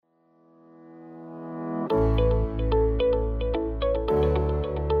Hey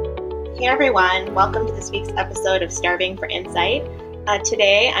everyone, welcome to this week's episode of Starving for Insight.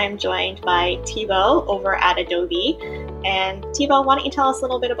 Today I'm joined by Thibaut over at Adobe. And Thibaut, why don't you tell us a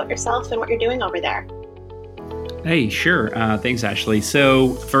little bit about yourself and what you're doing over there? Hey, sure. Thanks, Ashley.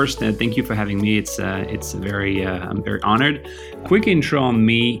 So first, thank you for having me. I'm very honored. Quick intro on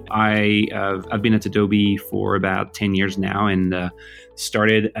me. I've been at Adobe for about 10 years now, and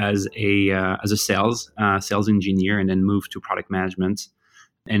started as a sales engineer, and then moved to product management,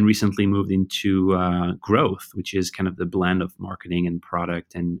 and recently moved into growth, which is kind of the blend of marketing and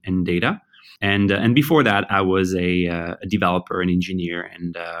product and data. And before that, I was a developer and engineer,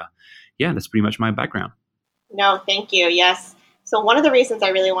 and that's pretty much my background. No, thank you. Yes. So one of the reasons I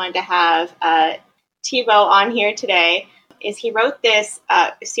really wanted to have Thibaut on here today is he wrote this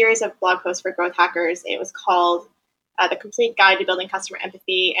series of blog posts for growth hackers. It was called The Complete Guide to Building Customer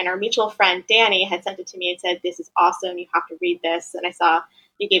Empathy. And our mutual friend, Danny, had sent it to me and said, this is awesome. You have to read this. And I saw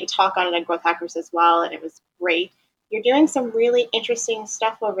you gave a talk on it on Growth Hackers as well, and it was great. You're doing some really interesting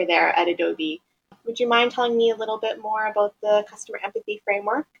stuff over there at Adobe. Would you mind telling me a little bit more about the customer empathy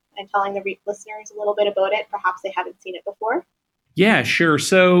framework and telling the listeners a little bit about it? Perhaps they haven't seen it before. Yeah, sure.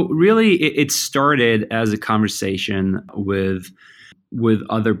 So really, it started as a conversation with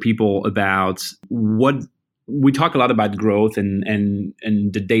other people about what we talk a lot about growth and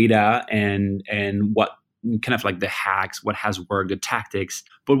the data and what kind of like the hacks, what has worked, the tactics.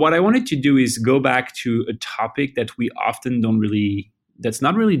 But what I wanted to do is go back to a topic that we often that's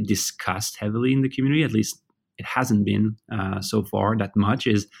not really discussed heavily in the community, at least it hasn't been so far that much,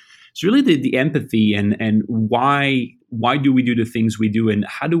 is it's really the empathy and why do we do the things we do, and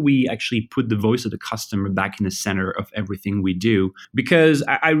how do we actually put the voice of the customer back in the center of everything we do? Because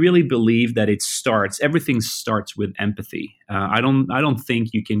I really believe that everything starts with empathy. I don't think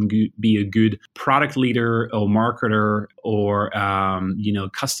you can be a good product leader or marketer or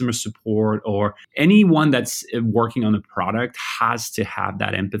customer support, or anyone that's working on a product has to have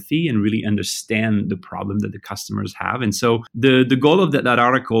that empathy and really understand the problem that the customers have. And so the goal of that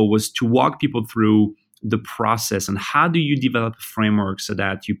article was to walk people through the process and how do you develop a framework so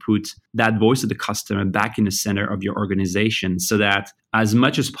that you put that voice of the customer back in the center of your organization, so that as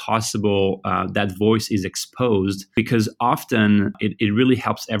much as possible that voice is exposed, because often it really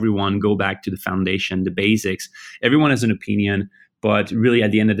helps everyone go back to the foundation, the basics. Everyone has an opinion, but really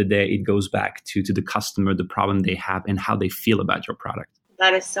at the end of the day, it goes back to the customer, the problem they have, and how they feel about your product.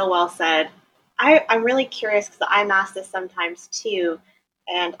 That is so well said. I'm really curious because I'm asked this sometimes too,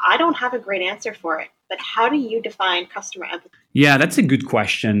 and I don't have a great answer for it. But how do you define customer empathy? Yeah, that's a good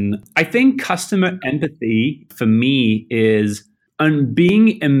question. I think customer empathy for me is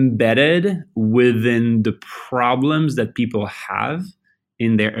being embedded within the problems that people have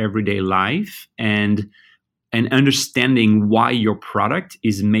in their everyday life, and understanding why your product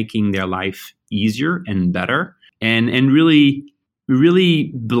is making their life easier and better, and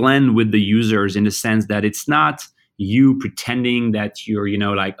really blend with the users in the sense that it's not you pretending that you're,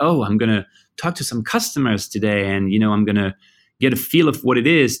 I'm going to talk to some customers today and, I'm going to get a feel of what it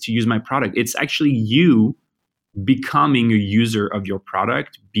is to use my product. It's actually you becoming a user of your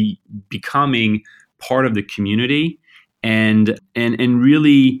product, becoming part of the community, and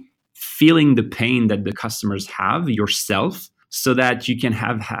really feeling the pain that the customers have yourself, so that you can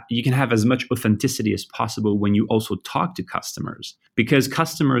have as much authenticity as possible when you also talk to customers, because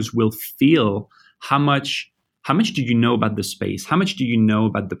customers will feel how much do you know about the space? How much do you know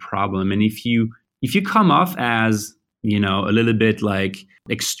about the problem? And if you come off as, a little bit like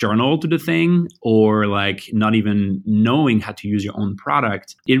external to the thing, or like not even knowing how to use your own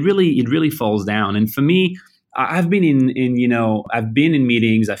product, it really falls down. And for me, I've been in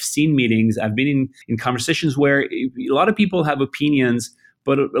meetings, I've seen meetings, I've been in conversations where a lot of people have opinions,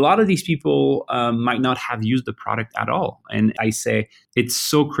 but a lot of these people might not have used the product at all. And I say it's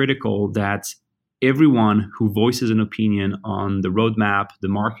so critical that everyone who voices an opinion on the roadmap, the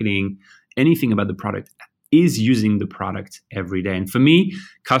marketing, anything about the product is using the product every day. And for me,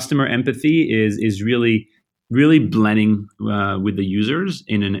 customer empathy is really blending with the users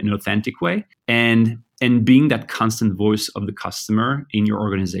in an authentic way, and being that constant voice of the customer in your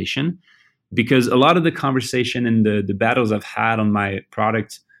organization. Because a lot of the conversation and the battles I've had on my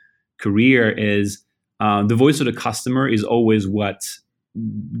product career is the voice of the customer is always what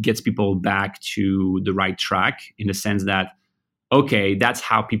gets people back to the right track, in the sense that, okay, that's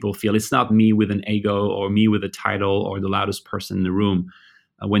how people feel. It's not me with an ego or me with a title or the loudest person in the room.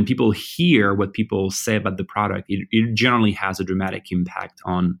 When people hear what people say about the product, it generally has a dramatic impact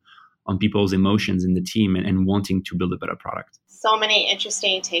on people's emotions in the team and wanting to build a better product. So many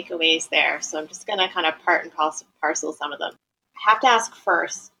interesting takeaways there. So I'm just going to kind of part and parcel some of them. I have to ask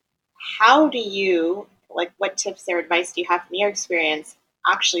first, how do you, like, what tips or advice do you have from your experience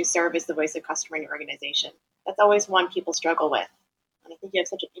actually serve as the voice of customer in your organization? That's always one people struggle with. And I think you have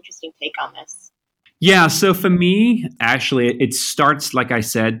such an interesting take on this. Yeah. So for me, actually, it starts, like I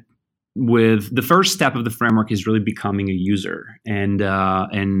said, with the first step of the framework is really becoming a user, and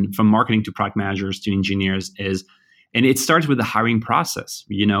from marketing to product managers to engineers and it starts with the hiring process.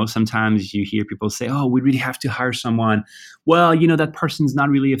 Sometimes you hear people say, "Oh, we really have to hire someone." Well, that person's not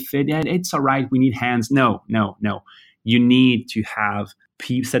really a fit. Yeah, it's all right. We need hands. No, no, no. You need to have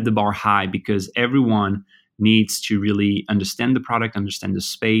set the bar high because everyone needs to really understand the product, understand the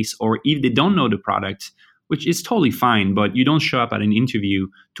space, or if they don't know the product, which is totally fine, but you don't show up at an interview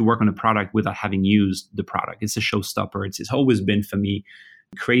to work on a product without having used the product. It's a showstopper. It's always been for me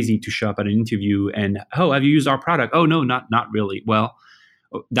crazy to show up at an interview and, "Oh, have you used our product?" "Oh, no, not really." Well,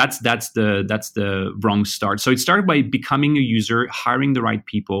 that's the wrong start. So it started by becoming a user, hiring the right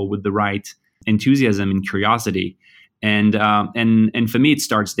people with the right enthusiasm and curiosity, and for me it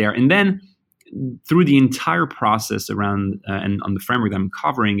starts there, and then through the entire process around and on the framework that I'm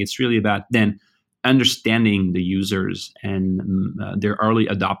covering, it's really about then understanding the users and their early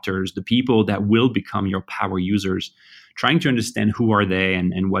adopters, the people that will become your power users, trying to understand who are they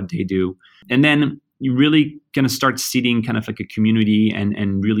and what they do. And then you really going to start seeding kind of like a community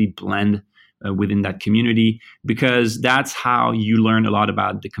and really blend within that community, because that's how you learn a lot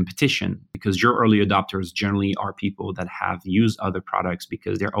about the competition, because your early adopters generally are people that have used other products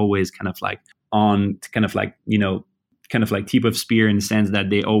because they're always kind of like on kind of like tip of spear in the sense that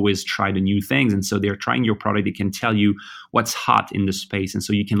they always try the new things. And so they're trying your product. They can tell you what's hot in the space. And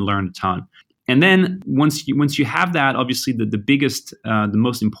so you can learn a ton. And then once you have that, obviously the biggest, the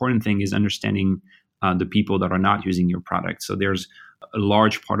most important thing is understanding the people that are not using your product. So there's a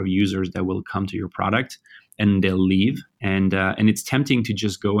large part of users that will come to your product and they'll leave. And it's tempting to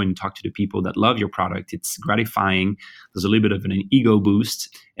just go and talk to the people that love your product. It's gratifying. There's a little bit of an ego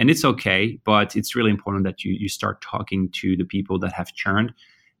boost, and it's okay. But it's really important that you start talking to the people that have churned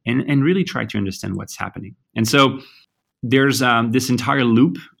and really try to understand what's happening. And so there's this entire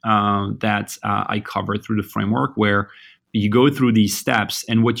loop that I cover through the framework where you go through these steps,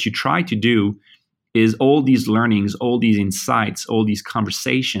 and what you try to do is all these learnings, all these insights, all these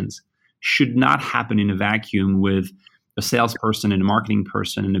conversations should not happen in a vacuum with a salesperson and a marketing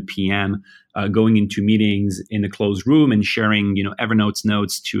person and a PM going into meetings in a closed room and sharing, Evernote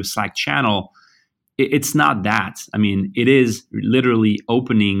notes to a Slack channel. It's not that. I mean, it is literally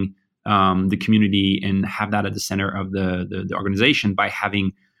opening the community and have that at the center of the organization by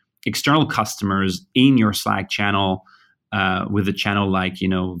having external customers in your Slack channel with a channel like,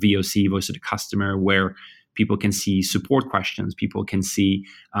 VOC, Voice of the Customer, where people can see support questions. People can see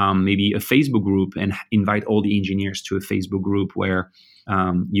maybe a Facebook group and invite all the engineers to a Facebook group where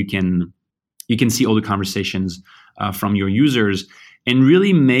you can see all the conversations from your users and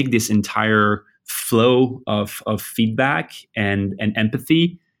really make this entire flow of feedback and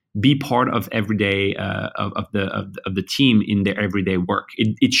empathy be part of everyday of the team in their everyday work.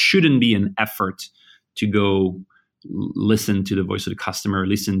 It shouldn't be an effort to go listen to the voice of the customer,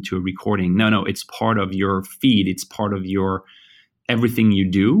 listen to a recording. No, it's part of your feed. It's part of your everything you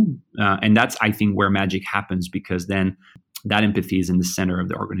do. And that's, I think, where magic happens, because then that empathy is in the center of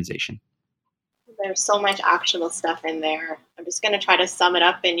the organization. There's so much actionable stuff in there. I'm just going to try to sum it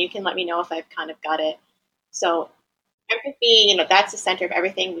up, and you can let me know if I've kind of got it. So empathy, that's the center of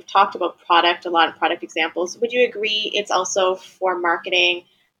everything. We've talked about product, a lot of product examples. Would you agree it's also for marketing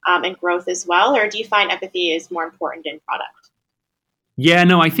and growth as well? Or do you find empathy is more important in product? Yeah,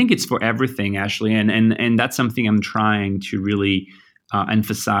 no, I think it's for everything, Ashley. And that's something I'm trying to really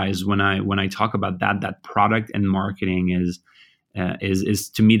emphasize when I talk about that product and marketing is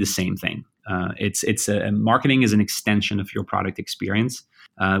to me the same thing. It's marketing is an extension of your product experience.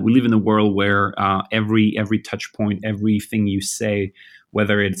 We live in a world where every touch point, everything you say,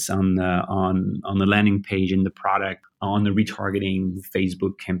 whether it's on the landing page in the product, on the retargeting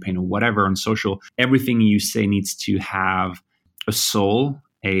Facebook campaign or whatever on social, everything you say needs to have a soul,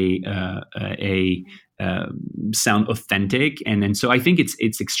 a sound authentic, and so I think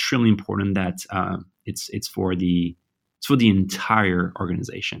it's extremely important that it's for the entire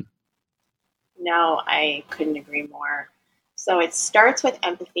organization. No, I couldn't agree more. So it starts with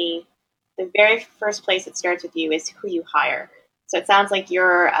empathy. The very first place it starts with you is who you hire. So it sounds like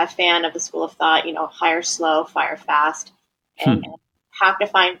you're a fan of the school of thought, hire slow, fire fast, and have to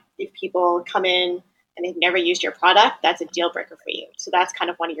find, if people come in and they've never used your product, that's a deal breaker for you. So that's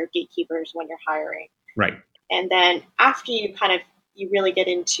kind of one of your gatekeepers when you're hiring. Right. And then after you really get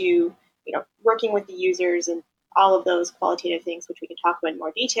into, working with the users and all of those qualitative things, which we can talk about in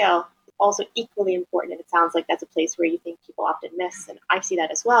more detail, also equally important. And it sounds like that's a place where you think people often miss, and I see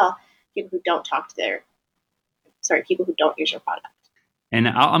that as well. People who don't people who don't use your product. And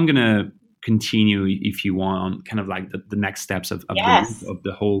I'm going to continue, if you want, on kind of like the next steps of Yes.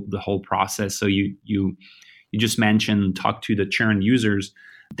 the whole process. So you just mentioned talk to the churn users.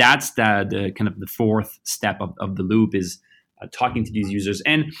 That's the kind of the fourth step of the loop is talking to these users.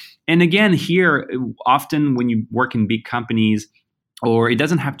 And again, here, often when you work in big companies, or it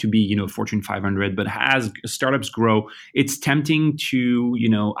doesn't have to be, Fortune 500, but as startups grow, it's tempting to,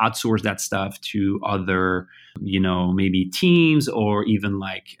 outsource that stuff to other, maybe teams or even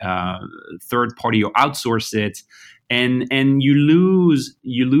like third party, or outsource it, and you lose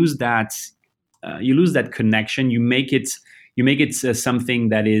that connection. You make it something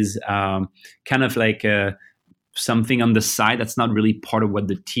that is kind of like something on the side that's not really part of what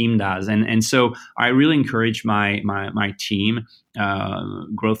the team does. And so I really encourage my team,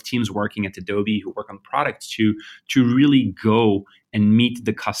 growth teams working at Adobe who work on products to really go and meet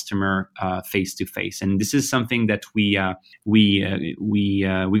the customer face to face. And this is something that we got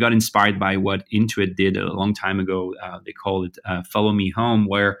inspired by what Intuit did a long time ago. They called it Follow Me Home,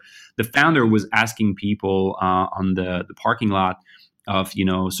 where the founder was asking people on the parking lot of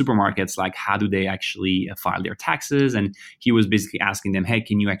supermarkets, like how do they actually file their taxes, and he was basically asking them, hey,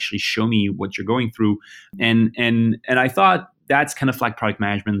 can you actually show me what you're going through? And I thought that's kind of like product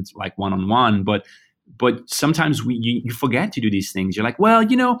management, like one-on-one, but sometimes you forget to do these things. You're like, well,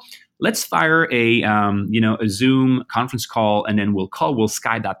 let's fire a Zoom conference call, and then we'll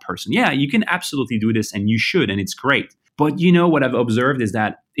Skype that person. Yeah, you can absolutely do this, and you should, and it's great. But what I've observed is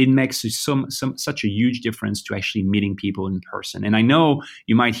that it makes such a huge difference to actually meeting people in person. And I know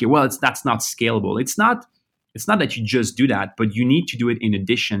you might hear, well, that's not scalable. It's not that you just do that, but you need to do it in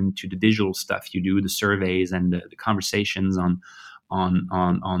addition to the digital stuff you do, the surveys and the conversations on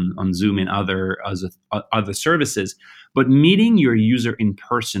Zoom and other services. But meeting your user in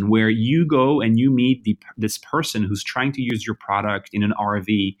person, where you go and you meet this person who's trying to use your product in an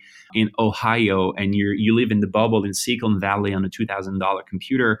RV in Ohio, and you live in the bubble in Silicon Valley on a $2,000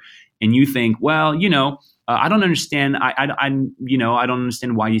 computer, and you think, well, I don't understand. I don't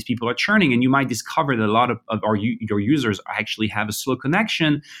understand why these people are churning. And you might discover that a lot of your users actually have a slow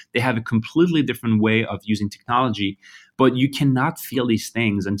connection. They have a completely different way of using technology. But you cannot feel these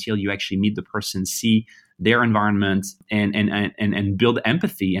things until you actually meet the person, see their environment, and build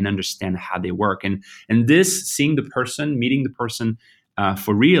empathy and understand how they work. And this, seeing the person, meeting the person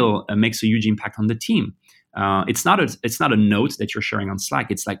for real, makes a huge impact on the team. It's not a note that you're sharing on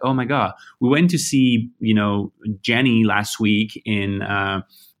Slack. It's like, oh my God, we went to see Jenny last week in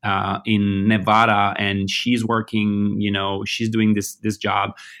Nevada, and she's working, she's doing this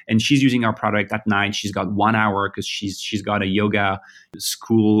job, and she's using our product at night. She's got 1 hour because she's got a yoga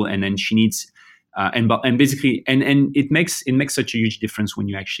school, and then she needs and basically it makes such a huge difference when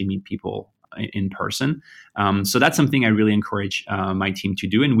you actually meet people in person. So that's something I really encourage my team to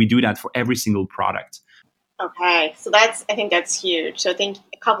do, and we do that for every single product. Okay, so I think that's huge. So I think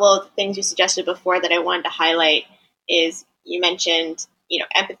a couple of things you suggested before that I wanted to highlight is you mentioned,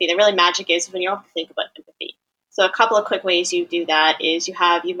 empathy. The really magic is when you don't have to think about empathy. So a couple of quick ways you do that is you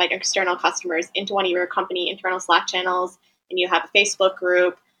invite external customers into one of your company internal Slack channels, and you have a Facebook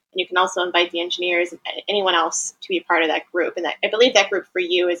group, and you can also invite the engineers and anyone else to be a part of that group. And I believe that group for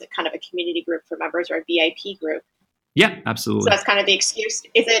you is a kind of a community group for members, or a VIP group. Yeah, absolutely. So that's kind of the excuse.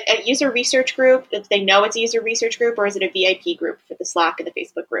 Is it a user research group? Do they know it's a user research group, or is it a VIP group for the Slack and the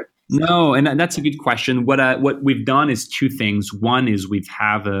Facebook group? No, and that's a good question. What we've done is two things. One is we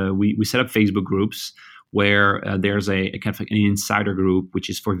set up Facebook groups where there's a kind of like an insider group, which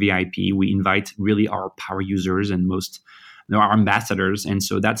is for VIP. We invite really our power users and our ambassadors. And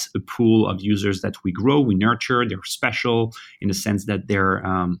so that's a pool of users that we grow, we nurture. They're special in the sense that they're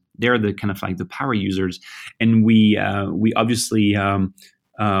the kind of like the power users. And we obviously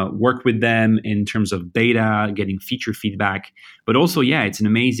work with them in terms of beta, getting feature feedback. But also, it's an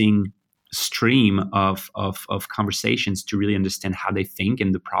amazing stream of conversations to really understand how they think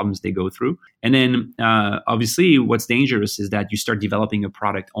and the problems they go through. And then obviously what's dangerous is that you start developing a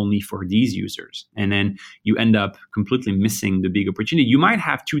product only for these users, and then you end up completely missing the big opportunity. You might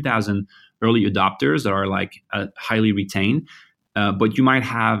have 2,000 early adopters that are like highly retained, but you might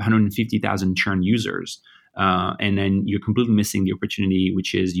have 150,000 churn users. And then you're completely missing the opportunity,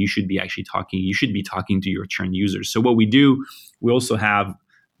 which is you should be talking to your churn users. So what we do, we also have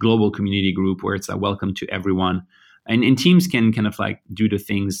global community group where it's a welcome to everyone. And teams can kind of like do the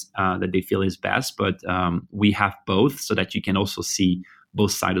things that they feel is best, but we have both so that you can also see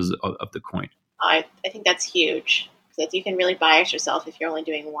both sides of the coin. I think that's huge because you can really bias yourself if you're only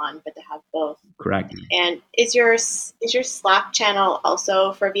doing one, but to have both. Correct. And is your Slack channel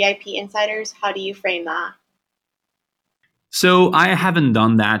also for VIP insiders? How do you frame that? So I haven't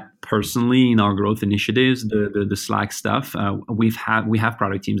done that personally in our growth initiatives, the Slack stuff. We have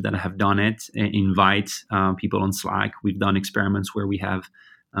product teams that have done it, invite people on Slack. We've done experiments where we have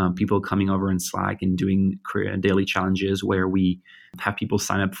people coming over in Slack and doing daily challenges where we have people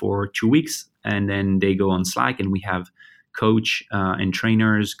sign up for 2 weeks and then they go on Slack and we have coach and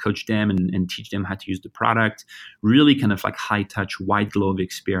trainers coach them and teach them how to use the product. Really kind of like high touch, white glove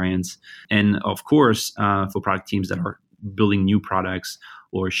experience. And of course, for product teams that are building new products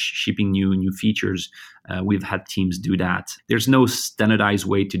or shipping new features, we've had teams do that. There's no standardized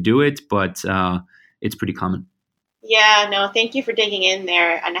way to do it, but it's pretty common. Yeah, no, thank you for digging in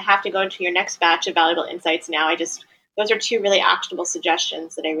there. And I have to go into your next batch of valuable insights now. Those are two really actionable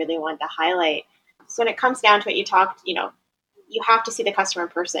suggestions that I really wanted to highlight. So when it comes down to it, you have to see the customer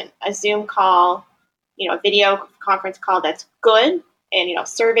in person. A Zoom call, a video conference call, that's good. And,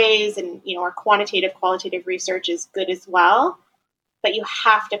 surveys and, or qualitative research is good as well. But you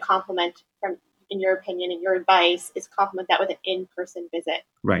have to complement, in your opinion and your advice, is complement that with an in-person visit.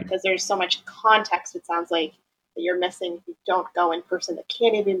 Right. Because there's so much context, it sounds like, that you're missing if you don't go in person that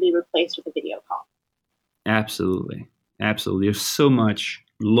can't even be replaced with a video call. Absolutely. There's so much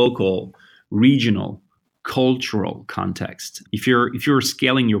local, regional, cultural context. If you're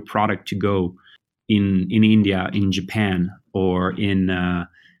scaling your product to go in India, in Japan, or in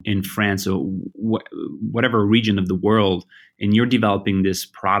France, or whatever region of the world, and you're developing this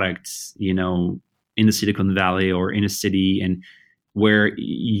product, in the Silicon Valley or in a city, and where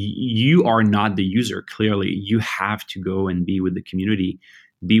you are not the user, clearly, you have to go and be with the community,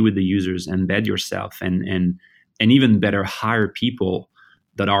 be with the users, embed yourself, and even better, hire people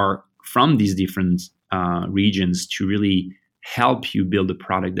that are from these different regions to really help you build a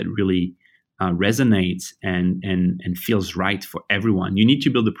product that really resonates and feels right for everyone. You need to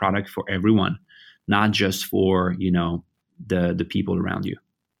build a product for everyone, not just for the people around you.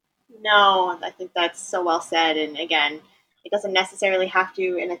 No, I think that's so well said. And again, it doesn't necessarily have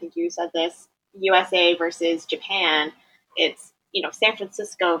to. And I think you said this: USA versus Japan. It's San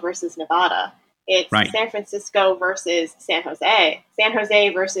Francisco versus Nevada. It's right. San Francisco versus San Jose. San Jose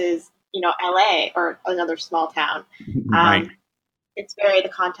versus LA or another small town. Right. It's the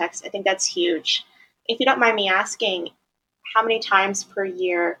context. I think that's huge. If you don't mind me asking, how many times per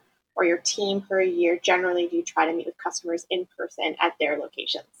year or your team per year generally do you try to meet with customers in person at their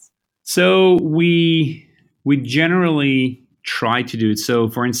locations? So we generally try to do it. So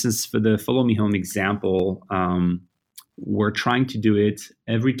for instance, for the Follow Me Home example, we're trying to do it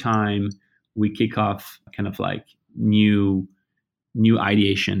every time we kick off kind of like new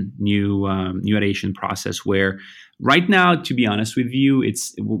ideation, new ideation process, where right now, to be honest with you,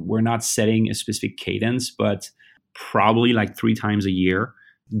 we're not setting a specific cadence, but probably like 3 times a year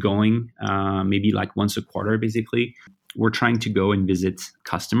going, maybe like once a quarter, basically. We're trying to go and visit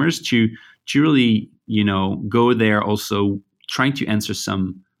customers to really, go there, also trying to answer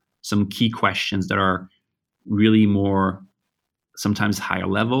some key questions that are really more sometimes higher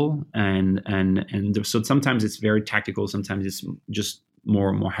level, and so sometimes it's very tactical, sometimes it's just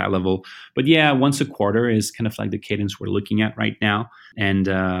more high level. But yeah, once a quarter is kind of like the cadence we're looking at right now, and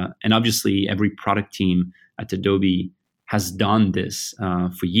obviously every product team at Adobe has done this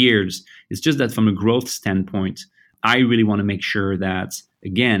for years. It's just that from a growth standpoint, I really want to make sure that,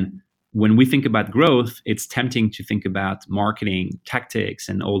 again, when we think about growth, it's tempting to think about marketing tactics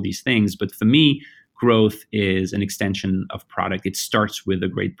and all these things, but for me, growth is an extension of product. It starts with a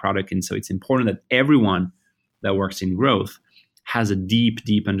great product. And so it's important that everyone that works in growth has a deep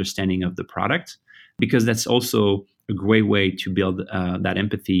understanding of the product, because that's also a great way to build that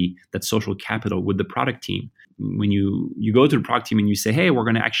empathy, that social capital with the product team. When you go to the product team and you say, hey, we're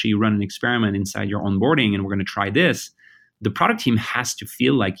going to actually run an experiment inside your onboarding and we're going to try this, the product team has to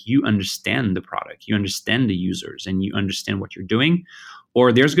feel like you understand the product, you understand the users, and you understand what you're doing.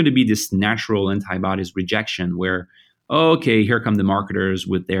 Or there's going to be this natural antibodies rejection where, oh, okay, here come the marketers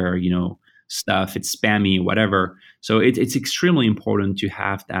with their, stuff. It's spammy, whatever. So it's extremely important to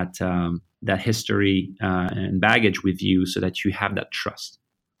have that history and baggage with you so that you have that trust.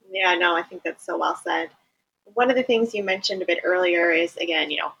 Yeah, no, I think that's so well said. One of the things you mentioned a bit earlier is, again,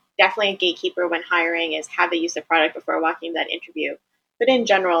 definitely a gatekeeper when hiring is have they use the product before walking that interview. But in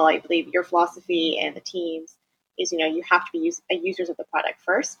general, I believe your philosophy and the teams is, you have to be users of the product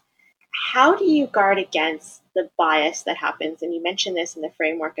first. How do you guard against the bias that happens? And you mentioned this in the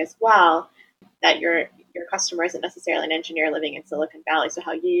framework as well, that your customer isn't necessarily an engineer living in Silicon Valley. So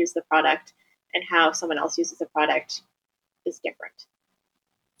how you use the product and how someone else uses the product is different.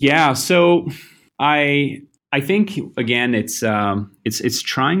 Yeah, so I think again it's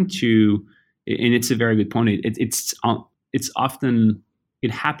trying to, and it's a very good point. It's often,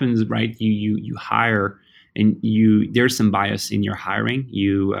 it happens, right? You hire, and there's some bias in your hiring.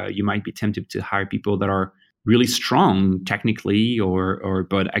 You might be tempted to hire people that are really strong technically, or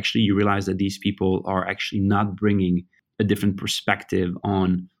but actually you realize that these people are actually not bringing a different perspective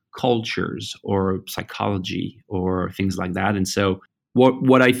on cultures or psychology or things like that. And so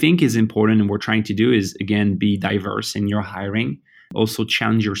what I think is important and we're trying to do is, again, be diverse in your hiring. Also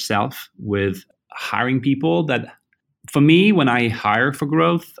challenge yourself with hiring people that, for me, when I hire for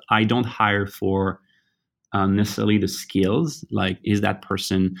growth, I don't hire for necessarily the skills. Like, is that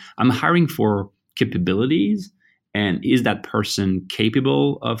person, I'm hiring for capabilities, and is that person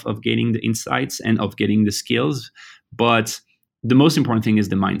capable of getting the insights and of getting the skills? But the most important thing is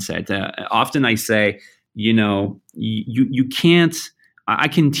the mindset. Often I say, you can't, I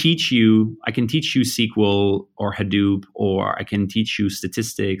can teach you SQL or Hadoop, or I can teach you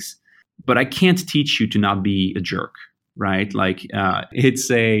statistics, but I can't teach you to not be a jerk, right? Like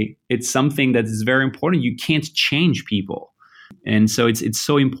it's something that is very important. You can't change people, and so it's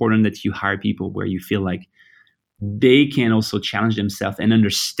so important that you hire people where you feel like they can also challenge themselves and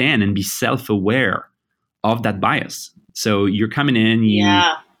understand and be self-aware of that bias. So you're coming in, you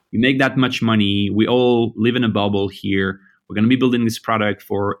make that much money. We all live in a bubble here. We're going to be building this product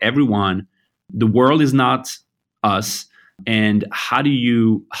for everyone. The world is not us. And how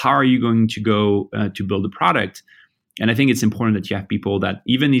are you going to go to build a product? And I think it's important that you have people that,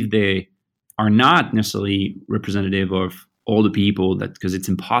 even if they are not necessarily representative of all the people, that, because it's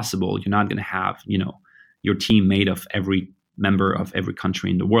impossible, you're not going to have, your team made of every member of every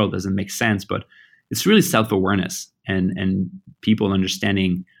country in the world. Doesn't make sense, but it's really self-awareness and people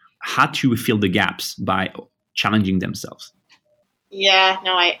understanding how to fill the gaps by challenging themselves. Yeah,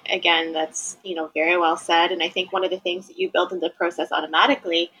 no, again, that's, very well said. And I think one of the things that you build into the process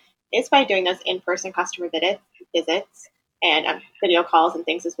automatically is by doing those in-person customer visits and video calls and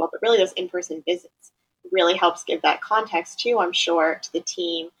things as well. But really those in-person visits really helps give that context too, I'm sure, to the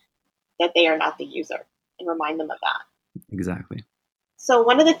team that they are not the user, and remind them of that. Exactly. So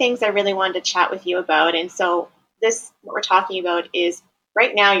one of the things I really wanted to chat with you about, and so what we're talking about is,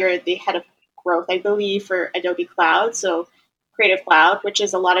 right now you're the head of growth, I believe, for Adobe Cloud. So Creative Cloud, which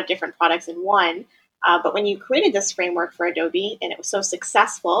is a lot of different products in one. But when you created this framework for Adobe and it was so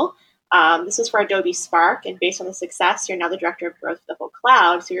successful, this was for Adobe Spark. And based on the success, you're now the director of growth of the whole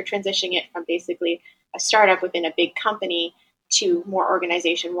cloud. So you're transitioning it from basically a startup within a big company to more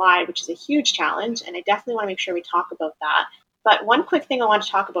organization wide, which is a huge challenge. And I definitely want to make sure we talk about that. But one quick thing I want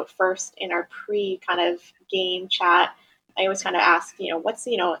to talk about first in our kind of game chat, I always kind of ask, what's,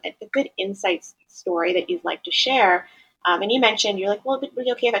 a good insights story that you'd like to share? And you mentioned, you're like, well, would it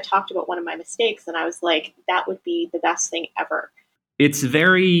be okay if I talked about one of my mistakes? And I was like, that would be the best thing ever. It's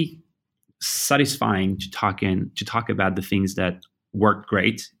very satisfying to talk about the things that worked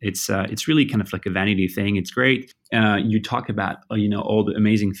great. It's really kind of like a vanity thing. It's great. You talk about, all the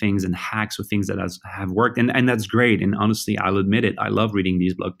amazing things and hacks or things that have worked. And that's great. And honestly, I'll admit it. I love reading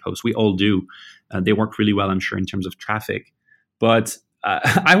these blog posts. We all do. They work really well, I'm sure, in terms of traffic. But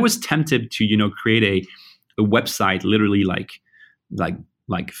I was tempted to, create a website literally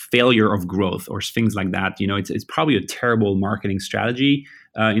like failure of growth or things like that. It's probably a terrible marketing strategy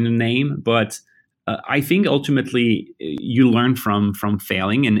in the name, but I think ultimately you learn from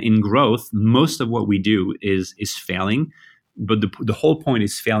failing, and in growth, most of what we do is failing. But the whole point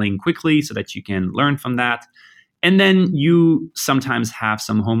is failing quickly so that you can learn from that, and then you sometimes have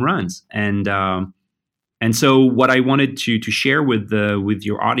some home runs. And so what I wanted to share with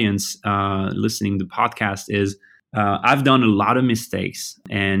your audience listening to the podcast is I've done a lot of mistakes.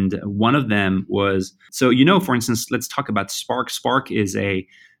 And one of them was, for instance, let's talk about Spark. Spark is a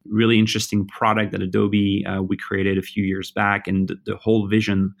really interesting product that Adobe we created a few years back. And the whole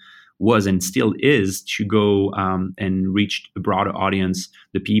vision was, and still is, to go and reach a broader audience,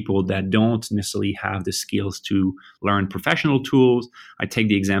 the people that don't necessarily have the skills to learn professional tools. I take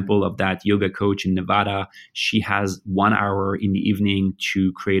the example of that yoga coach in Nevada. She has 1 hour in the evening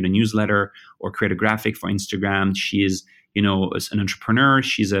to create a newsletter or create a graphic for Instagram. She is, an entrepreneur.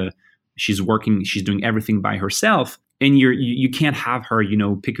 She's working, she's doing everything by herself. And you can't have her,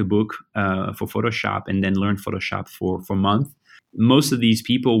 pick a book for Photoshop and then learn Photoshop for a month. Most of these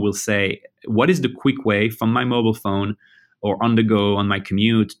people will say, what is the quick way from my mobile phone? or on the go on my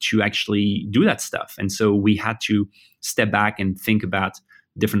commute to actually do that stuff. And so we had to step back and think about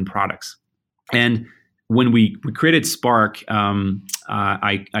different products. And when we created Spark,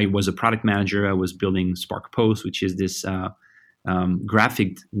 I was a product manager. I was building Spark Post, which is this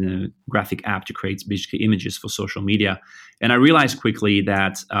graphic app to create basically images for social media. And I realized quickly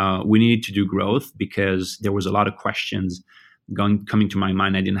that we needed to do growth because there was a lot of questions coming to my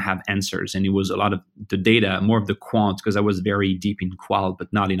mind. I didn't have answers, and it was a lot of the data, more of the quant, because I was very deep in qual,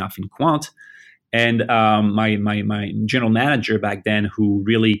 but not enough in quant. And my general manager back then, who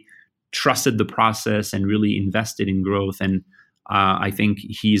really trusted the process and really invested in growth, and I think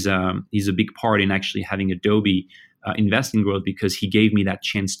he's a big part in actually having Adobe invest in growth, because he gave me that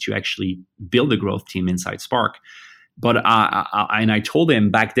chance to actually build a growth team inside Spark. But and I told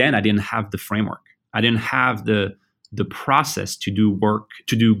him back then I didn't have the framework. I didn't have the process to do work,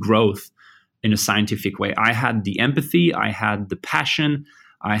 to do growth in a scientific way. I had the empathy, I had the passion,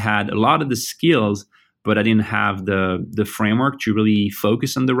 I had a lot of the skills, but I didn't have the framework to really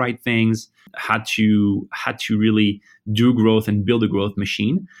focus on the right things. Had to really do growth and build a growth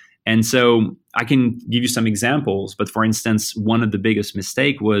machine. And so I can give you some examples, but for instance, one of the biggest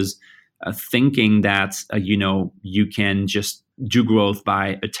mistake was thinking that you can just do growth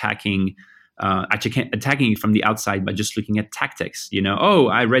by attacking it from the outside by just looking at tactics. Oh,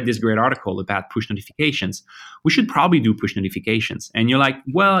 I read this great article about push notifications. We should probably do push notifications. And you're like,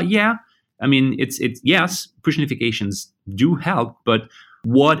 well, yeah. I mean, it's yes, push notifications do help, but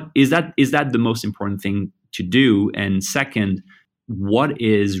what is that? Is that the most important thing to do? And second, what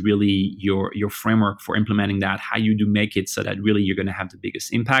is really your framework for implementing that? How you do make it so that really you're going to have the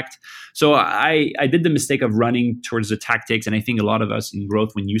biggest impact? So I did the mistake of running towards the tactics, and I think a lot of us in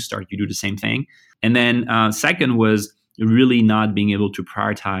growth, when you start, you do the same thing. And then second was really not being able to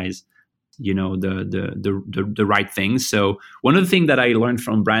prioritize, the right things. So one of the things that I learned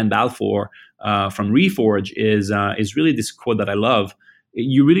from Brian Balfour from Reforge is really this quote that I love.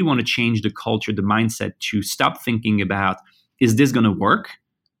 You really want to change the culture, the mindset, to stop thinking about, is this going to work?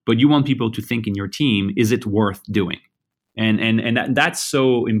 But you want people to think in your team, is it worth doing? And that's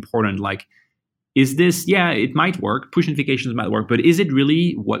so important. Like, is this, it might work. Push notifications might work, but is it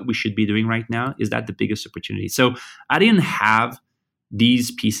really what we should be doing right now? Is that the biggest opportunity? So I didn't have these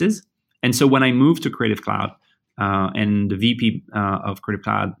pieces. And so when I moved to Creative Cloud, and the VP of Creative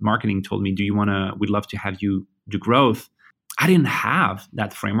Cloud marketing told me, we'd love to have you do growth. I didn't have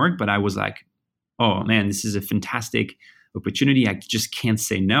that framework, but I was like, oh man, this is a fantastic opportunity. I just can't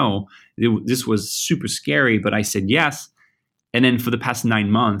say no. This was super scary, but I said yes. And then for the past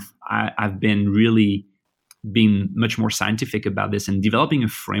 9 months, I've been really being much more scientific about this and developing a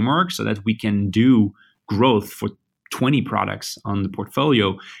framework so that we can do growth for 20 products on the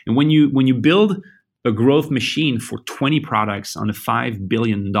portfolio. And when you build a growth machine for 20 products on a $5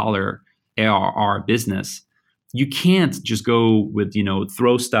 billion ARR business, you can't just go with,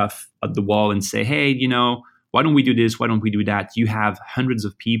 throw stuff at the wall and say, hey, why don't we do this? Why don't we do that? You have hundreds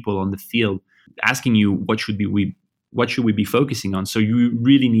of people on the field asking you, what should we be focusing on? So you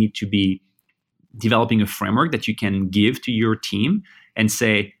really need to be developing a framework that you can give to your team and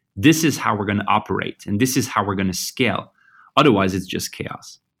say, this is how we're going to operate and this is how we're going to scale. Otherwise, it's just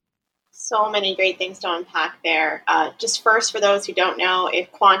chaos. So many great things to unpack there. Just first, for those who don't know,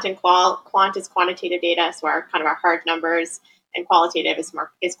 if quant and quant is quantitative data, so our hard numbers, and qualitative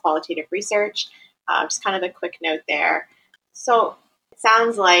is qualitative research. Just kind of a quick note there. So it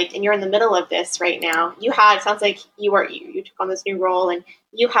sounds like, and you're in the middle of this right now. Sounds like you took on this new role, and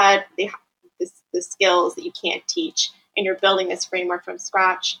you had the skills that you can't teach, and you're building this framework from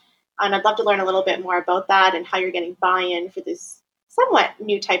scratch. And I'd love to learn a little bit more about that and how you're getting buy-in for this somewhat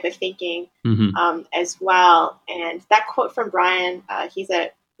new type of thinking as well. And that quote from Brian, he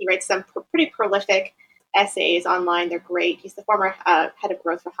writes some pretty prolific essays online. They're great. He's the former head of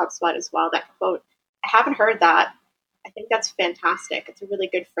growth for HubSpot as well. That quote, I haven't heard that. I think that's fantastic. It's a really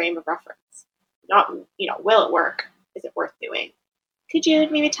good frame of reference. Not, will it work? Is it worth doing? Could you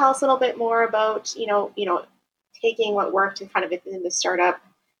maybe tell us a little bit more about, taking what worked and kind of in the startup,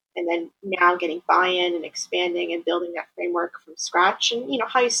 and then now getting buy-in and expanding and building that framework from scratch, and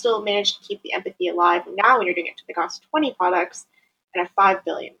how you still manage to keep the empathy alive now when you're doing it to the cost of 20 products and a $5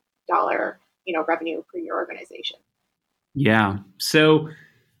 billion revenue per year organization? Yeah. So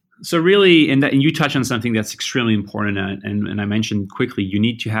really, and you touch on something that's extremely important, and I mentioned quickly, you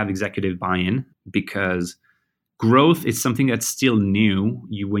need to have executive buy-in, because growth is something that's still new.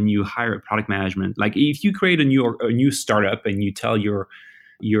 When you hire a product management, like if you create a new startup and you tell your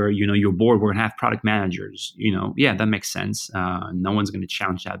board, we're going to have product managers, that makes sense. No one's going to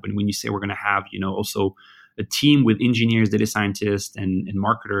challenge that. But when you say we're going to have, also a team with engineers, data scientists, and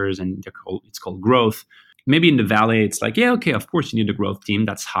marketers, and it's called growth. Maybe in the Valley, it's like, yeah, okay, of course you need a growth team.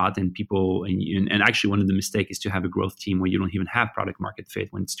 That's hot, and people, and actually one of the mistakes is to have a growth team where you don't even have product market fit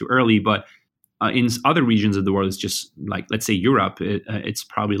when it's too early. But in other regions of the world, it's just like, let's say Europe, it's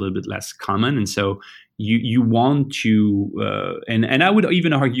probably a little bit less common. And so you want to, and I would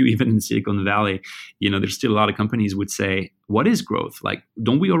even argue, even in Silicon Valley, there's still a lot of companies would say, what is growth? Like,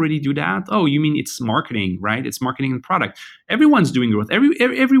 don't we already do that? Oh, you mean it's marketing, right? It's marketing and product. Everyone's doing growth.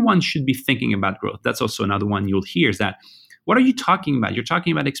 Everyone should be thinking about growth. That's also another one you'll hear is that, what are you talking about? You're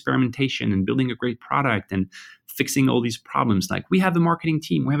talking about experimentation and building a great product and fixing all these problems. Like, we have a marketing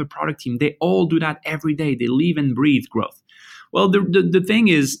team, we have a product team. They all do that every day. They live and breathe growth. Well, the thing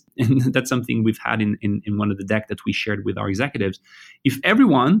is, and that's something we've had in one of the deck that we shared with our executives, if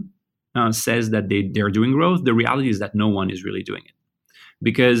everyone says that they're doing growth, the reality is that no one is really doing it.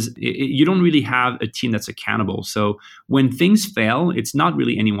 Because you don't really have a team that's accountable. So when things fail, it's not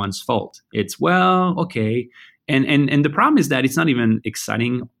really anyone's fault. It's, well, okay. And the problem is that it's not even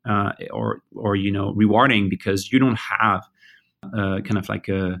exciting or rewarding, because you don't have kind of like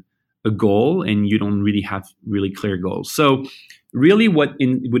a goal, and you don't really have really clear goals. So really what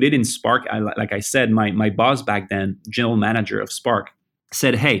we did in Spark, like I said, my boss back then, general manager of Spark,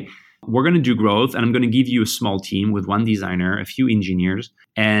 said, hey, we're going to do growth, and I'm going to give you a small team with one designer, a few engineers,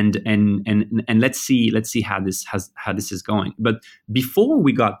 and let's see how this is going. But before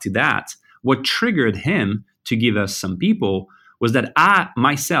we got to that, what triggered him to give us some people was that I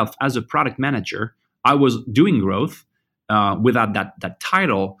myself, as a product manager, I was doing growth without that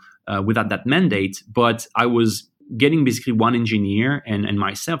title, without that mandate, but I was getting basically one engineer and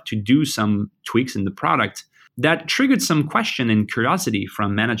myself to do some tweaks in the product that triggered some question and curiosity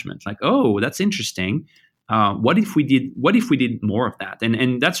from management. Like, oh, that's interesting. What if we did more of that?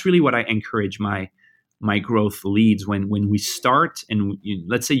 And that's really what I encourage my growth leads when we start, and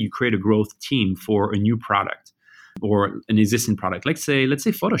let's say you create a growth team for a new product or an existing product. Let's say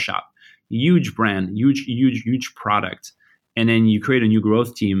Photoshop, huge brand, huge product, and then you create a new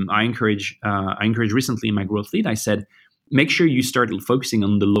growth team. I encourage recently in my growth lead, I said, make sure you start focusing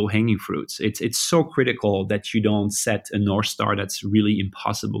on the low-hanging fruits. It's so critical that you don't set a North Star that's really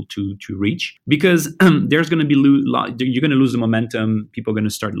impossible to reach, because there's going to be you're going to lose the momentum. People are going to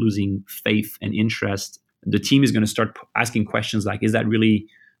start losing faith and interest. The team is going to start asking questions like, is that really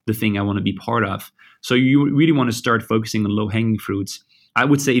the thing I want to be part of? So you really want to start focusing on low-hanging fruits. I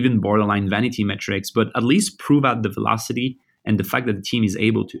would say even borderline vanity metrics, but at least prove out the velocity and the fact that the team is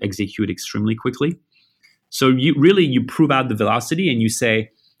able to execute extremely quickly. So you prove out the velocity, and you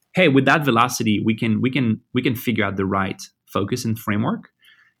say, hey, with that velocity, we can figure out the right focus and framework.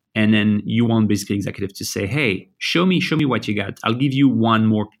 And then you want basically executive to say, hey, show me what you got. I'll give you one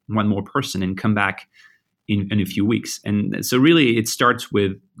more person and come back in a few weeks. And so really it starts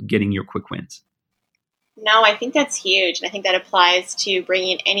with getting your quick wins. No, I think that's huge. And I think that applies to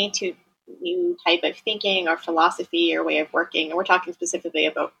bringing any new type of thinking or philosophy or way of working. And we're talking specifically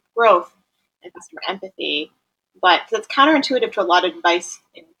about growth and customer empathy, but that's counterintuitive to a lot of advice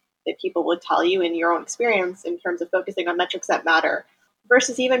that people would tell you in your own experience in terms of focusing on metrics that matter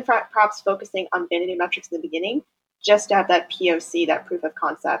versus even perhaps focusing on vanity metrics in the beginning, just to have that POC, that proof of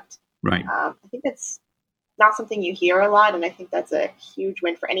concept. Right. I think that's not something you hear a lot, and I think that's a huge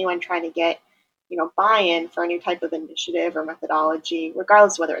win for anyone trying to get buy-in for a new type of initiative or methodology,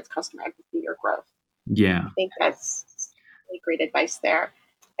 regardless of whether it's customer empathy or growth. Yeah. I think that's really great advice there.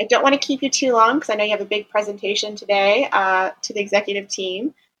 I don't want to keep you too long because I know you have a big presentation today to the executive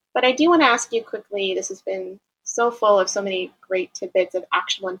team, but I do want to ask you quickly, this has been so full of so many great tidbits of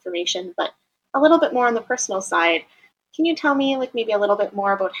actionable information, but a little bit more on the personal side. Can you tell me maybe a little bit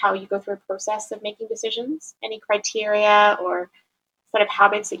more about how you go through a process of making decisions? Any criteria or sort of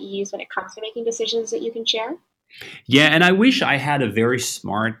habits that you use when it comes to making decisions that you can share? Yeah, and I wish I had a very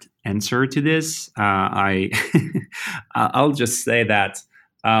smart answer to this. I'll just say that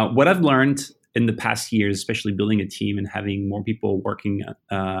what I've learned in the past years, especially building a team and having more people working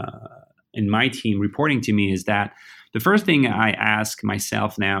in my team reporting to me, is that the first thing I ask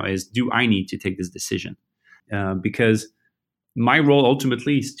myself now is, do I need to take this decision? Because my role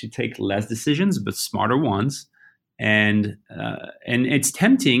ultimately is to take less decisions, but smarter ones. And it's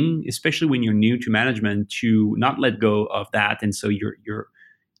tempting, especially when you're new to management, to not let go of that. And so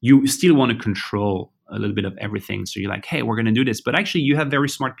you still want to control a little bit of everything. So you're like, hey, we're going to do this. But actually, you have very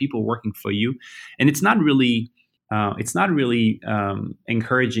smart people working for you. And it's not really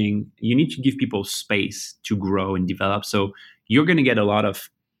encouraging. You need to give people space to grow and develop. So you're going to get a lot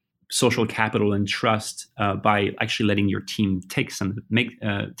of social capital and trust by actually letting your team take some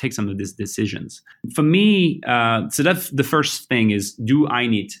of these decisions. For me, so that's the first thing: is do I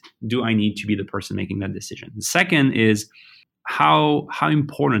need to be the person making that decision? The second is how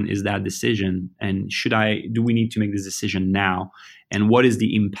important is that decision, and do we need to make this decision now, and what is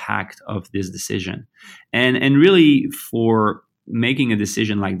the impact of this decision? And really, for making a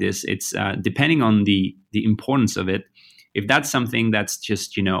decision like this, it's depending on the importance of it. If that's something that's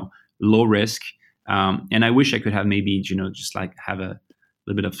just low risk, and I wish I could have maybe just like have a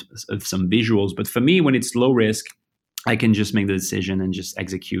little bit of some visuals, but for me, when it's low risk, I can just make the decision and just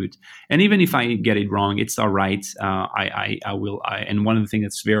execute. And even if I get it wrong, it's all right. I will. And one of the things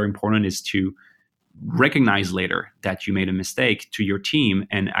that's very important is to recognize later that you made a mistake to your team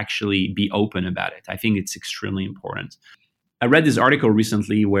and actually be open about it. I think it's extremely important. I read this article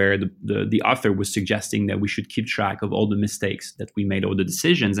recently where the author was suggesting that we should keep track of all the mistakes that we made, all the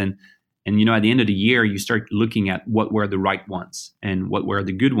decisions. And at the end of the year, you start looking at what were the right ones and what were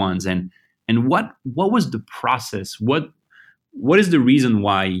the good ones, and what was the process? What is the reason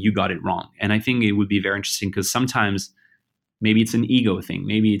why you got it wrong? And I think it would be very interesting, because sometimes maybe it's an ego thing.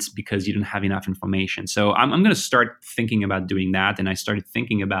 Maybe it's because you don't have enough information. So I'm going to start thinking about doing that. And I started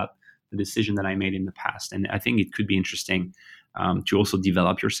thinking about the decision that I made in the past. And I think it could be interesting to also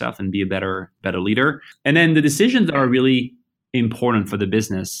develop yourself and be a better leader. And then the decisions that are really important for the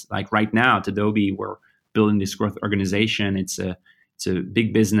business, like right now at Adobe, we're building this growth organization. It's a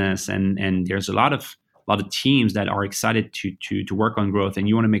big business, and there's a lot of teams that are excited to work on growth, and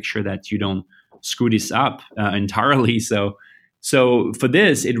you want to make sure that you don't screw this up entirely. So for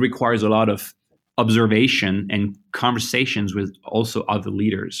this, it requires a lot of observation and conversations with also other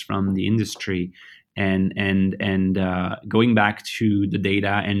leaders from the industry, and going back to the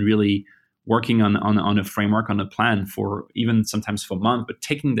data and really working on a framework, on a plan for even sometimes for a month, but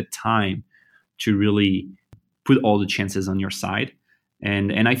taking the time to really put all the chances on your side.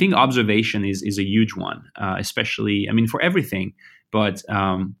 And I think observation is a huge one, especially, for everything. But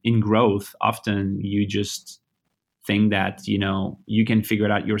in growth, often you just think that, you can figure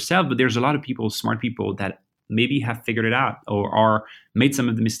it out yourself. But there's a lot of people, smart people, that maybe have figured it out or are made some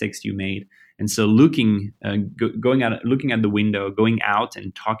of the mistakes you made. And so looking at the window, going out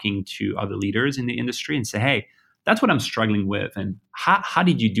and talking to other leaders in the industry and say, hey, that's what I'm struggling with. And how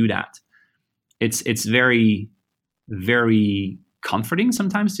did you do that? It's very, very comforting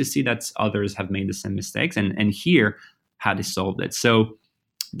sometimes to see that others have made the same mistakes and hear how they solved it. So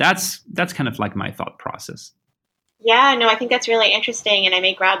that's kind of like my thought process. Yeah, no, I think that's really interesting. And I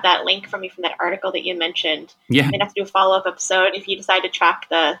may grab that link from you from that article that you mentioned. Yeah. I may have to do a follow-up episode if you decide to track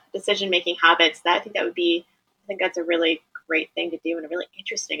the decision-making habits. I think that's a really great thing to do and really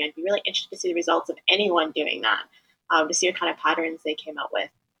interesting. I'd be really interested to see the results of anyone doing that, to see what kind of patterns they came up with.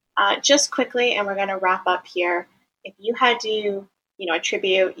 Just quickly, and we're going to wrap up here. If you had to,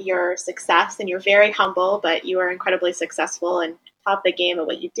 attribute your success, and you're very humble, but you are incredibly successful and top of the game at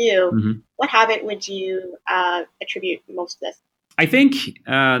what you do, what habit would you attribute most of this? I think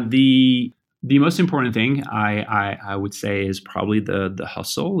the most important thing I would say is probably the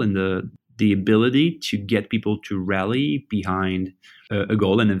hustle and the ability to get people to rally behind a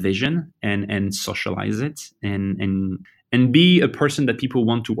goal and a vision and socialize it and be a person that people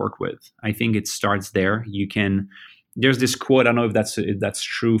want to work with. I think it starts there. There's this quote, I don't know if that's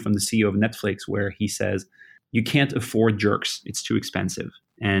true, from the CEO of Netflix, where he says, you can't afford jerks. It's too expensive.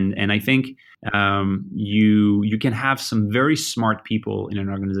 And I think you can have some very smart people in an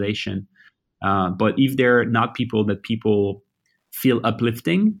organization, but if they're not people that people feel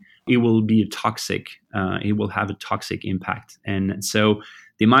uplifting, it will be toxic. It will have a toxic impact. And so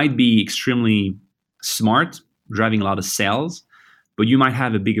they might be extremely smart, driving a lot of sales, but you might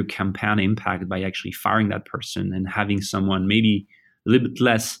have a bigger compound impact by actually firing that person and having someone maybe a little bit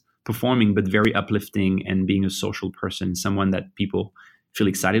less performing, but very uplifting and being a social person, someone that people feel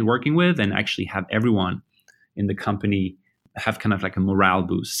excited working with, and actually have everyone in the company have kind of like a morale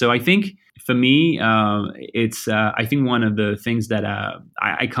boost. So I think for me, it's I think one of the things that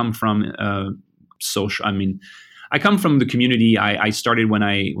I come from social. I come from the community. I started when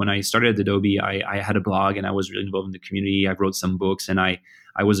I started at Adobe. I had a blog and I was really involved in the community. I wrote some books and I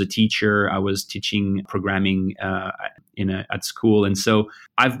was a teacher. I was teaching programming at school, and so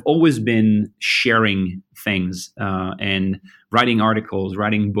I've always been sharing things and writing articles,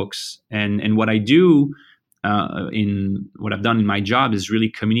 writing books, and what I do in what I've done in my job is really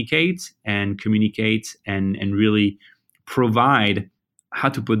communicate and really provide, how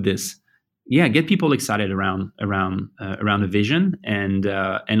to put this, get people excited around a vision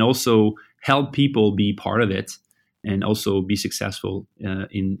and also help people be part of it and also be successful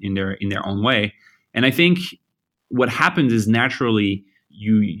in their own way. And I think what happens is naturally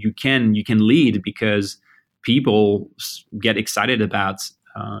you can lead because people get excited about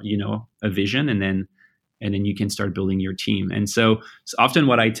a vision, and then you can start building your team. And so often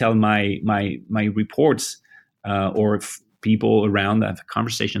what I tell my reports or people around that I have a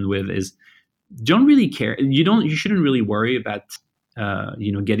conversation with is, don't really care. You shouldn't really worry about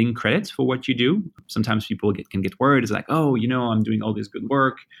getting credit for what you do. Sometimes people can get worried. It's like, oh, I'm doing all this good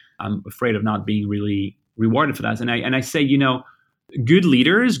work. I'm afraid of not being really rewarded for that. And I say, good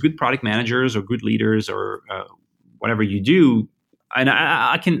leaders, good product managers, or good leaders, or whatever you do. And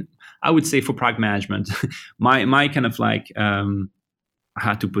I would say for product management, my kind of like,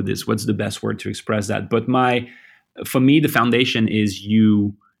 how to put this? What's the best word to express that? But for me, the foundation is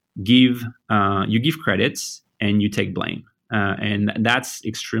you give credits and you take blame, and that's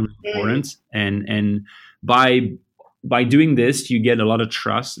extremely important. And by doing this, you get a lot of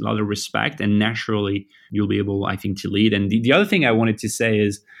trust, a lot of respect, and naturally you'll be able, I think, to lead. And the other thing I wanted to say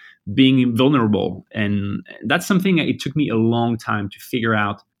is being vulnerable, and that's something it took me a long time to figure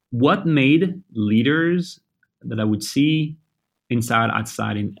out what made leaders that I would see inside,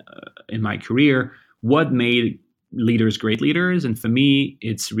 outside in my career, what made leaders great leaders. And for me,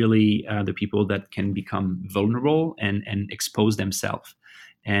 it's really the people that can become vulnerable and expose themselves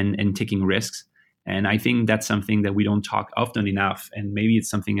and taking risks. And I think that's something that we don't talk often enough. And maybe it's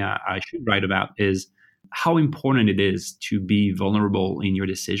something I should write about, is how important it is to be vulnerable in your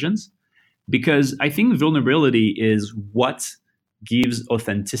decisions. Because I think vulnerability is what gives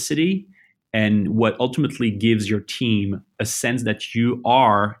authenticity and what ultimately gives your team a sense that you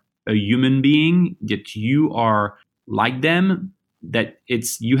are a human being, that you are like them, that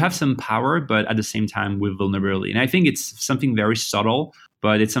you have some power, but at the same time with vulnerability. And I think it's something very subtle,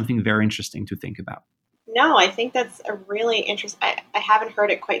 but it's something very interesting to think about. No, I think that's a really interesting. I haven't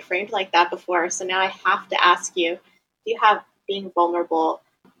heard it quite framed like that before. So now I have to ask you, do you have being vulnerable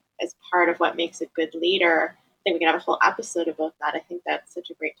as part of what makes a good leader? I think we can have a whole episode about that. I think that's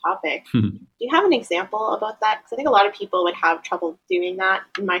such a great topic. Do you have an example about that? Because I think a lot of people would have trouble doing that,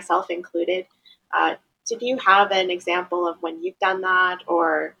 myself included. So do you have an example of when you've done that,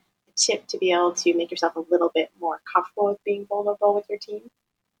 or a tip to be able to make yourself a little bit more comfortable with being vulnerable with your team?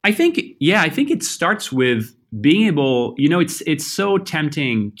 I think it starts with being able, it's so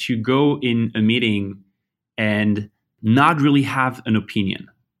tempting to go in a meeting and not really have an opinion.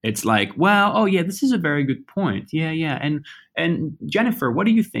 It's like, well, oh yeah, this is a very good point. Yeah. And Jennifer, what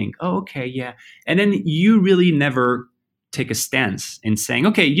do you think? Oh, okay, yeah. And then you really never take a stance in saying,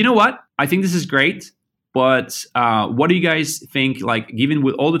 okay, you know what? I think this is great, but what do you guys think? Like, given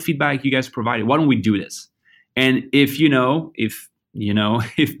with all the feedback you guys provided, why don't we do this? And if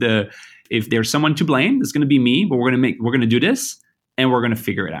there's someone to blame, it's going to be me, but we're going to do this and we're going to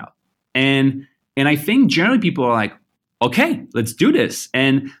figure it out. And I think generally people are like, okay, let's do this.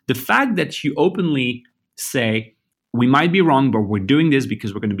 And the fact that you openly say, we might be wrong, but we're doing this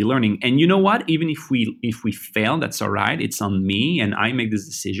because we're going to be learning. And you know what? Even if we fail, that's all right. It's on me and I make this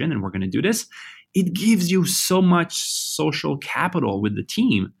decision and we're going to do this. It gives you so much social capital with the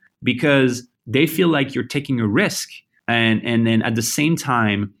team because they feel like you're taking a risk. And then at the same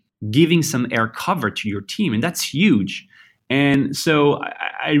time, giving some air cover to your team. And that's huge. And so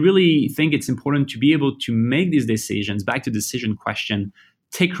I really think it's important to be able to make these decisions, back to decision question,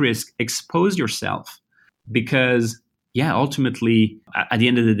 take risk, expose yourself. Because, ultimately, at the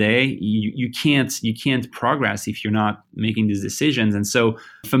end of the day, you can't progress if you're not making these decisions. And so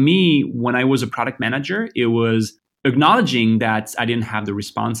for me, when I was a product manager, it was acknowledging that I didn't have the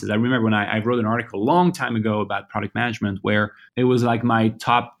responses. I remember when I wrote an article a long time ago about product management where it was like my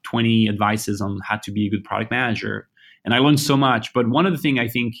top 20 advices on how to be a good product manager. And I learned so much. But one of the things I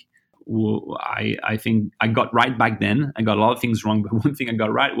think I got right back then, I got a lot of things wrong, but one thing I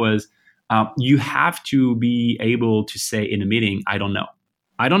got right was you have to be able to say in a meeting, I don't know.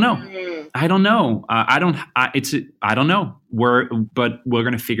 I don't know. I don't know. I don't know. But we're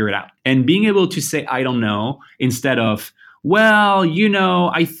going to figure it out. And being able to say, I don't know, instead of, well,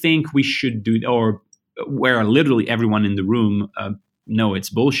 I think we should do, or where literally everyone in the room, no, it's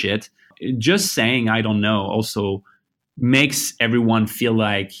bullshit. Just saying, I don't know, also makes everyone feel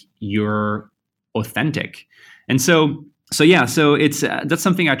like you're authentic. And so it's that's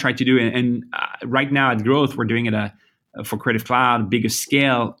something I try to do. And right now at Growth, we're doing it for Creative Cloud, bigger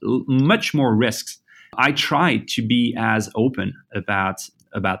scale, much more risks. I try to be as open about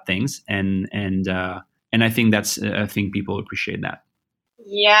things, and I think I think people appreciate that.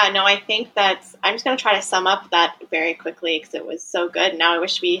 Yeah, no, I think I'm just going to try to sum up that very quickly because it was so good. Now I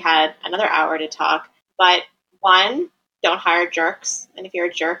wish we had another hour to talk, but One, don't hire jerks. And if you're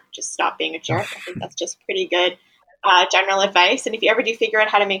a jerk, just stop being a jerk. I think that's just pretty good general advice. And if you ever do figure out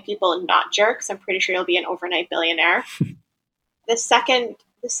how to make people not jerks, I'm pretty sure you'll be an overnight billionaire. The second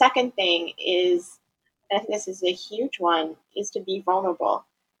thing is, and I think this is a huge one, is to be vulnerable.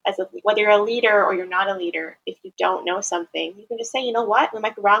 Whether you're a leader or you're not a leader, if you don't know something, you can just say, you know what, we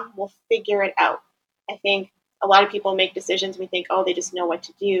might be wrong, we'll figure it out. I think a lot of people make decisions, we think, oh, they just know what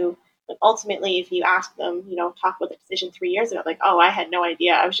to do. But ultimately, if you ask them, talk about the decision 3 years ago, like, oh, I had no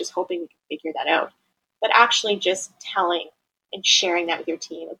idea, I was just hoping we could figure that out. But actually just telling and sharing that with your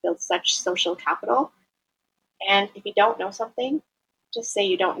team, it builds such social capital. And if you don't know something, just say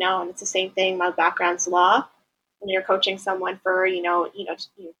you don't know. And it's the same thing, my background's law. When you're coaching someone for,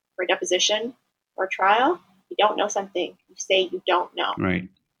 for a deposition or trial, you don't know something, you say you don't know. Right.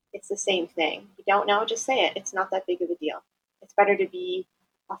 It's the same thing. If you don't know, just say it. It's not that big of a deal. It's better to be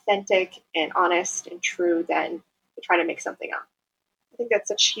authentic and honest and true than to try to make something up. I think that's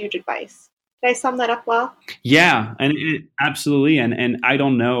such huge advice. Did I sum that up well? Yeah, and absolutely. And I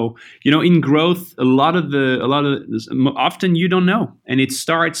don't know. In growth, often you don't know, and it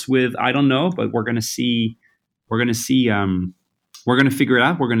starts with I don't know, but we're gonna see. We're gonna figure it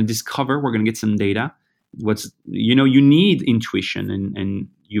out. We're gonna discover. We're gonna get some data. You need intuition, and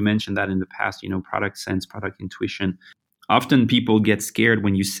you mentioned that in the past. Product sense, product intuition. Often people get scared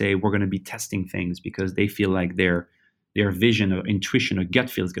when you say we're going to be testing things because they feel like their vision or intuition or gut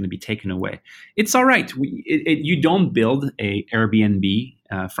feel is going to be taken away. It's all right. You don't build a Airbnb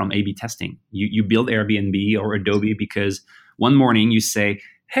from A/B testing. You build Airbnb or Adobe because one morning you say,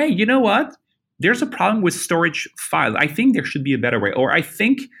 hey, you know what? There's a problem with storage files. I think there should be a better way. Or I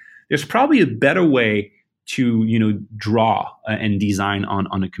think there's probably a better way to draw and design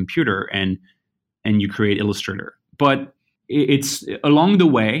on a computer, and you create Illustrator. But it's along the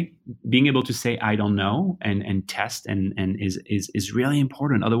way, being able to say I don't know and test and is really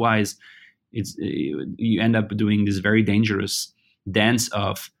important. Otherwise, you end up doing this very dangerous dance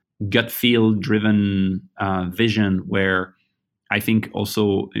of gut feel driven vision, where I think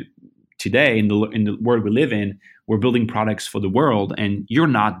also today in the world we live in, we're building products for the world, and you're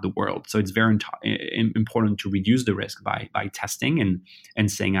not the world. So it's very important to reduce the risk by testing and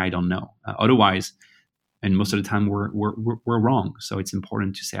saying I don't know. Otherwise. And most of the time we're wrong. So it's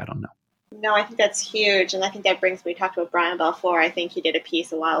important to say, I don't know. No, I think that's huge. And I think that brings me, we talked about Brian Balfour. I think he did a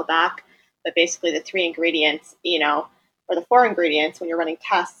piece a while back, but basically the 3 ingredients, or the 4 ingredients when you're running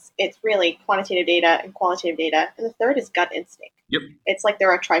tests, it's really quantitative data and qualitative data. And the third is gut instinct. Yep. It's like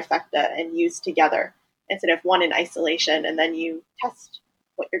they're a trifecta and used together instead of one in isolation. And then you test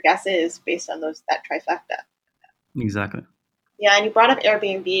what your guess is based on that trifecta. Exactly. Yeah, and you brought up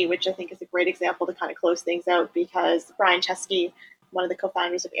Airbnb, which I think is a great example to kind of close things out, because Brian Chesky, one of the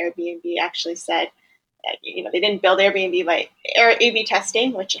co-founders of Airbnb, actually said that, they didn't build Airbnb by A/B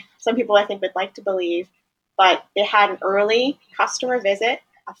testing, which some people I think would like to believe, but they had an early customer visit,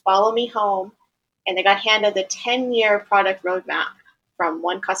 a follow me home, and they got handed the 10-year product roadmap from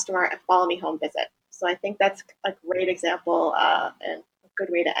one customer and follow me home visit. So I think that's a great example and a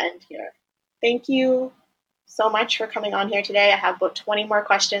good way to end here. Thank you so much for coming on here today. I have about 20 more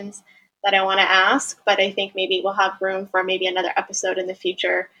questions that I want to ask, but I think maybe we'll have room for maybe another episode in the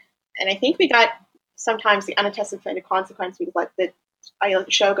future. And I think we got sometimes the unanticipated consequence. We let the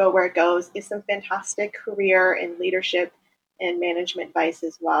show go where it goes is some fantastic career and leadership and management advice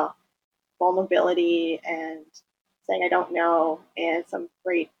as well. Vulnerability and saying I don't know, and some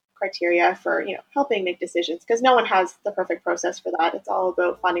great criteria for helping make decisions, because no one has the perfect process for that. It's all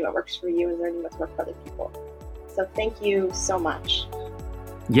about finding what works for you and learning what's worked for other people. So thank you so much.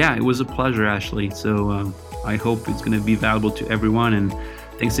 Yeah, it was a pleasure, Ashley. So I hope it's going to be valuable to everyone, and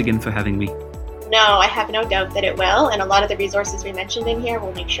thanks again for having me. No, I have no doubt that it will, and a lot of the resources we mentioned in here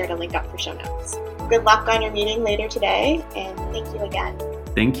we'll make sure to link up for show notes. Good luck on your meeting later today, and thank you again.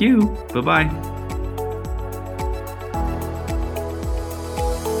 Thank you. Bye-bye.